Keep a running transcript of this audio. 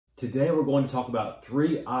Today we're going to talk about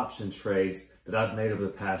 3 option trades that I've made over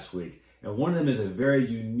the past week. And one of them is a very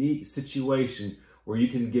unique situation where you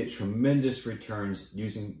can get tremendous returns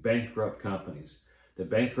using bankrupt companies. The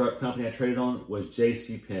bankrupt company I traded on was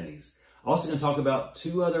JCPenney's. I'm also going to talk about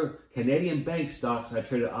 2 other Canadian bank stocks I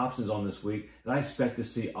traded options on this week that I expect to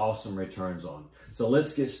see awesome returns on. So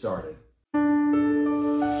let's get started.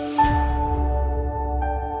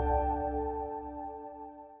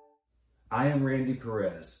 I am Randy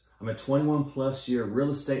Perez. I'm a 21+ year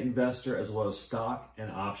real estate investor as well as stock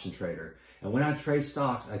and option trader. And when I trade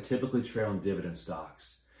stocks, I typically trade on dividend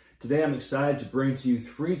stocks. Today I'm excited to bring to you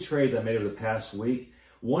 3 trades I made over the past week.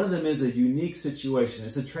 One of them is a unique situation.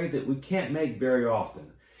 It's a trade that we can't make very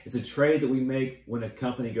often. It's a trade that we make when a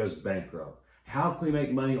company goes bankrupt. How can we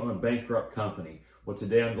make money on a bankrupt company? Well,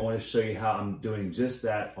 today I'm going to show you how I'm doing just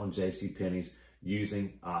that on JCPenney's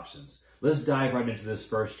using options. Let's dive right into this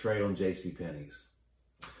first trade on JCPenney's.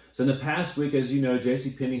 So in the past week, as you know,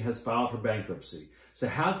 JCPenney has filed for bankruptcy. So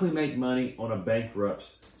how can we make money on a bankrupt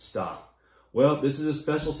stock? Well, this is a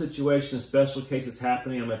special situation, a special case that's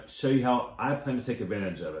happening. I'm going to show you how I plan to take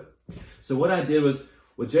advantage of it. So what I did was,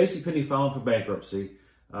 with JCPenney filing for bankruptcy,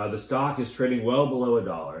 the stock is trading well below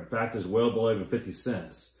 $1. In fact, it's well below even 50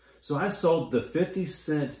 cents. So I sold the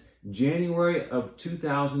 50-cent January of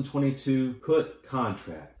 2022 put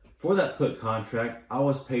contract. For that put contract, I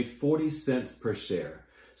was paid 40 cents per share.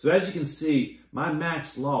 So as you can see, my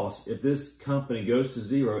max loss if this company goes to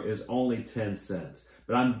zero is only 10 cents.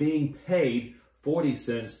 But I'm being paid 40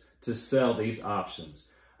 cents to sell these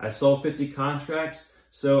options. I sold 50 contracts,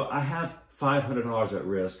 so I have $500 at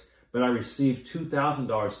risk, but I received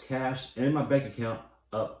 $2,000 cash in my bank account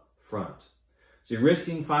up front. So you're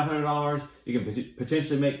risking $500, you can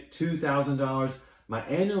potentially make $2,000. My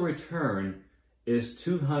annual return is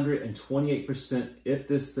 228% if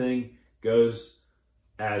this thing goes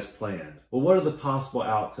as planned. Well, what are the possible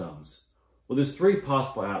outcomes? Well, there's 3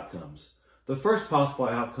 possible outcomes. The first possible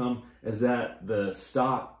outcome is that the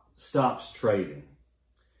stock stops trading,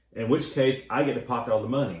 in which case I get to pocket all the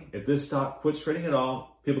money. If this stock quits trading at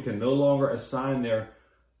all, people can no longer assign their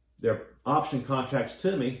option contracts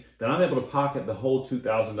to me, then I'm able to pocket the whole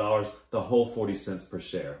 $2,000, the whole 40 cents per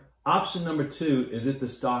share. Option number 2 is if the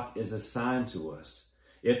stock is assigned to us.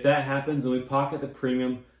 If that happens, then we pocket the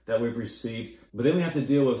premium that we've received, but then we have to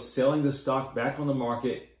deal with selling the stock back on the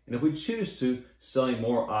market, and if we choose to, selling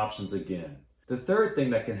more options again. The third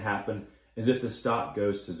thing that can happen is if the stock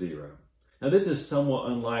goes to zero. Now this is somewhat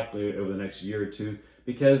unlikely over the next year or 2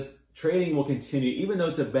 because trading will continue. Even though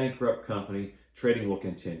it's a bankrupt company, trading will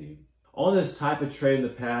continue. On this type of trade in the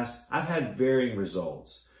past, I've had varying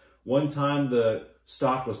results. One time the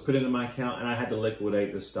stock was put into my account and I had to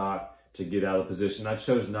liquidate the stock to get out of the position. I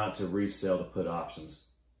chose not to resell the put options.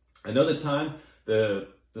 Another time, the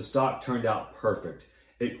stock turned out perfect.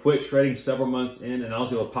 It quit trading several months in and I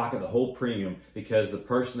was able to pocket the whole premium because the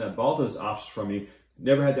person that bought those options from me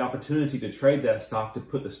never had the opportunity to trade that stock to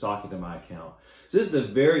put the stock into my account. So this is a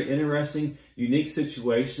very interesting, unique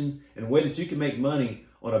situation and a way that you can make money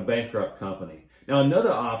on a bankrupt company. Now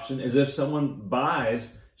another option is if someone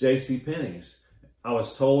buys JCPenney's. I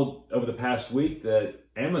was told over the past week that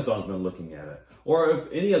Amazon's been looking at it. Or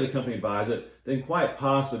if any other company buys it, then quite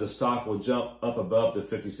possibly the stock will jump up above the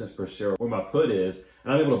 50 cents per share where my put is,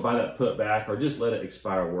 and I'm able to buy that put back or just let it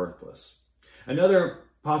expire worthless. Another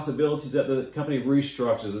possibility is that the company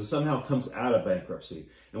restructures and somehow comes out of bankruptcy,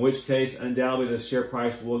 in which case undoubtedly the share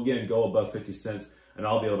price will again go above 50 cents and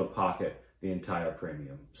I'll be able to pocket the entire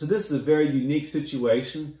premium. So this is a very unique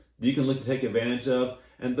situation that you can look to take advantage of,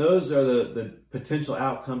 and those are the potential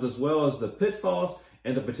outcomes as well as the pitfalls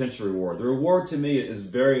and the potential reward. The reward to me is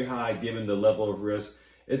very high given the level of risk.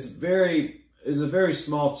 It's a very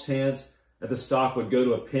small chance that the stock would go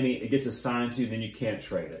to a penny, it gets assigned to you, and then you can't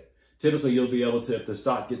trade it. Typically you'll be able to, if the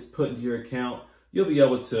stock gets put into your account, you'll be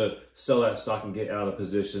able to sell that stock and get out of the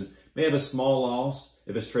position. May have a small loss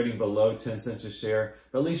if it's trading below 10 cents a share,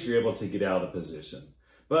 but at least you're able to get out of the position.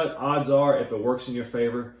 But odds are, if it works in your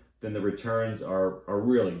favor, then the returns are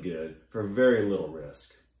really good for very little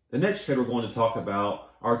risk. The next trade we're going to talk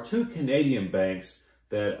about are 2 Canadian banks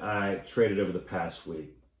that I traded over the past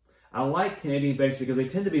week. I like Canadian banks because they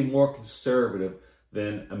tend to be more conservative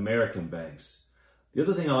than American banks. The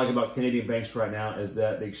other thing I like about Canadian banks right now is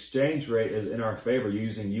that the exchange rate is in our favor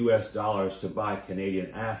using US dollars to buy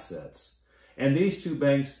Canadian assets. And these 2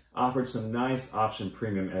 banks offered some nice option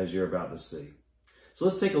premium as you're about to see. So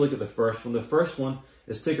let's take a look at the first one. The first one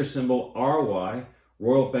is ticker symbol RY,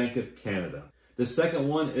 Royal Bank of Canada. The second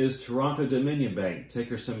one is Toronto Dominion Bank,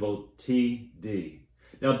 ticker symbol TD.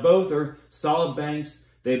 Now both are solid banks.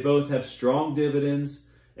 They both have strong dividends.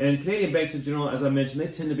 And Canadian banks in general, as I mentioned,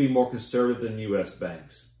 they tend to be more conservative than U.S.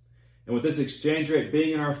 banks. And with this exchange rate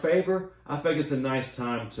being in our favor, I think it's a nice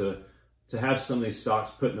time to have some of these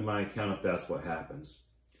stocks put into my account if that's what happens.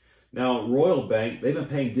 Now, Royal Bank, they've been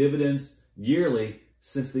paying dividends yearly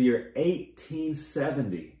since the year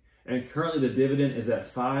 1870. And currently the dividend is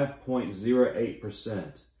at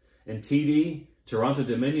 5.08%. And TD, Toronto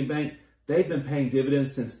Dominion Bank, they've been paying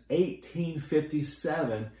dividends since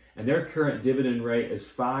 1857, and their current dividend rate is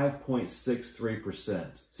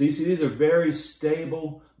 5.63%. So you see, these are very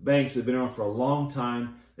stable banks that have been around for a long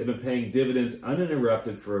time. They've been paying dividends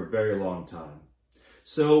uninterrupted for a very long time.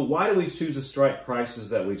 So why do we choose the strike prices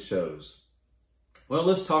that we chose? Well,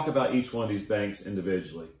 let's talk about each one of these banks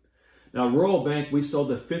individually. Now, Royal Bank, we sold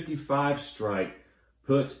the 55 strike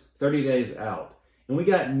put 30 days out, and we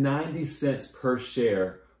got 90 cents per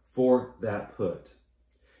share for that put.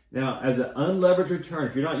 Now, as an unleveraged return,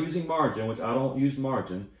 if you're not using margin, which I don't use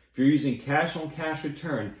margin, if you're using cash on cash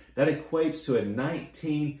return, that equates to a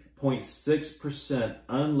 19.6%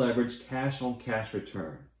 unleveraged cash on cash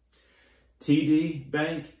return. TD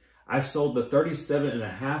Bank, I sold the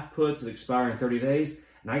 37.5 puts that expire in 30 days,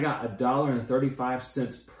 and I got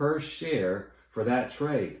 $1.35 per share for that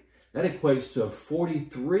trade. That equates to a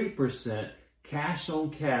 43% cash on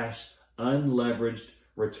cash unleveraged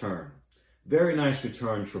return. Very nice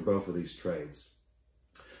returns for both of these trades.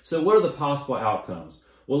 So what are the possible outcomes?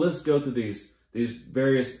 Well, let's go through these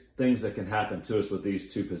various things that can happen to us with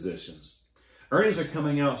these two positions. Earnings are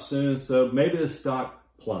coming out soon, so maybe the stock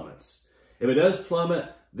plummets. If it does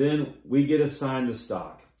plummet, then we get assigned the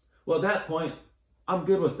stock. Well, at that point, I'm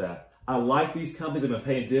good with that. I like these companies. They've been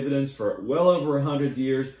paying dividends for well over 100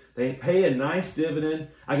 years. They pay a nice dividend.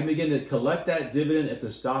 I can begin to collect that dividend if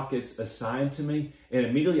the stock gets assigned to me, and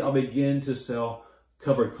immediately I'll begin to sell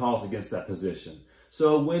covered calls against that position.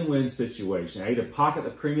 So a win-win situation. I either pocket the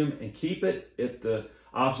premium and keep it if the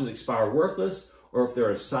options expire worthless, or if they're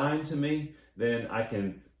assigned to me, then I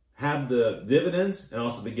can have the dividends and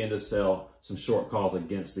also begin to sell some short calls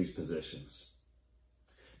against these positions.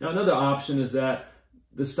 Now, another option is that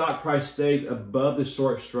the stock price stays above the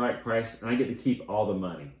short strike price and I get to keep all the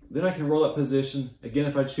money. Then I can roll that position again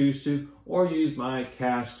if I choose to, or use my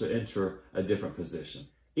cash to enter a different position.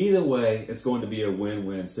 Either way, it's going to be a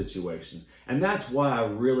win-win situation. And that's why I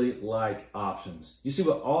really like options. You see,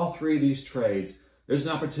 with all three of these trades, there's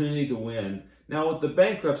an opportunity to win. Now, with the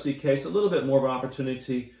bankruptcy case, a little bit more of an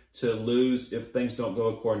opportunity to lose if things don't go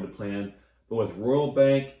according to plan. But with Royal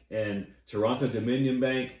Bank and Toronto Dominion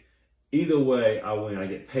Bank, either way, I win. I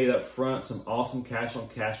get paid up front, some awesome cash on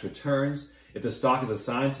cash returns. If the stock is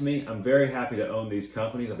assigned to me, I'm very happy to own these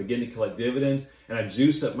companies. I begin to collect dividends, and I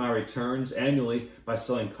juice up my returns annually by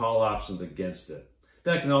selling call options against it.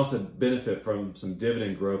 Then I can also benefit from some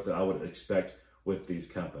dividend growth that I would expect with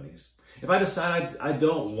these companies. If I decide I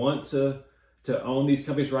don't want to own these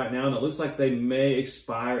companies right now, and it looks like they may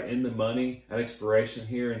expire in the money at expiration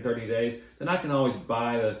here in 30 days, then I can always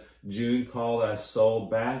buy the June call that I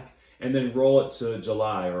sold back and then roll it to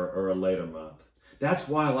July or a later month. That's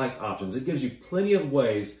why I like options. It gives you plenty of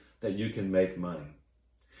ways that you can make money.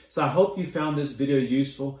 So I hope you found this video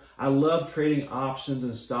useful. I love trading options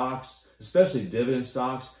and stocks, especially dividend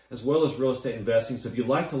stocks, as well as real estate investing. So if you'd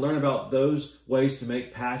like to learn about those ways to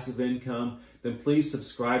make passive income, then please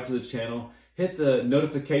subscribe to the channel. Hit the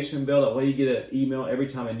notification bell, that way you get an email every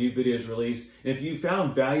time a new video is released. And if you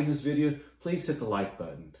found value in this video, please hit the like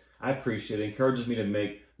button. I appreciate it. It encourages me to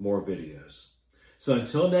make more videos. So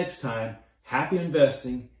until next time, happy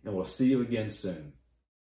investing, and we'll see you again soon.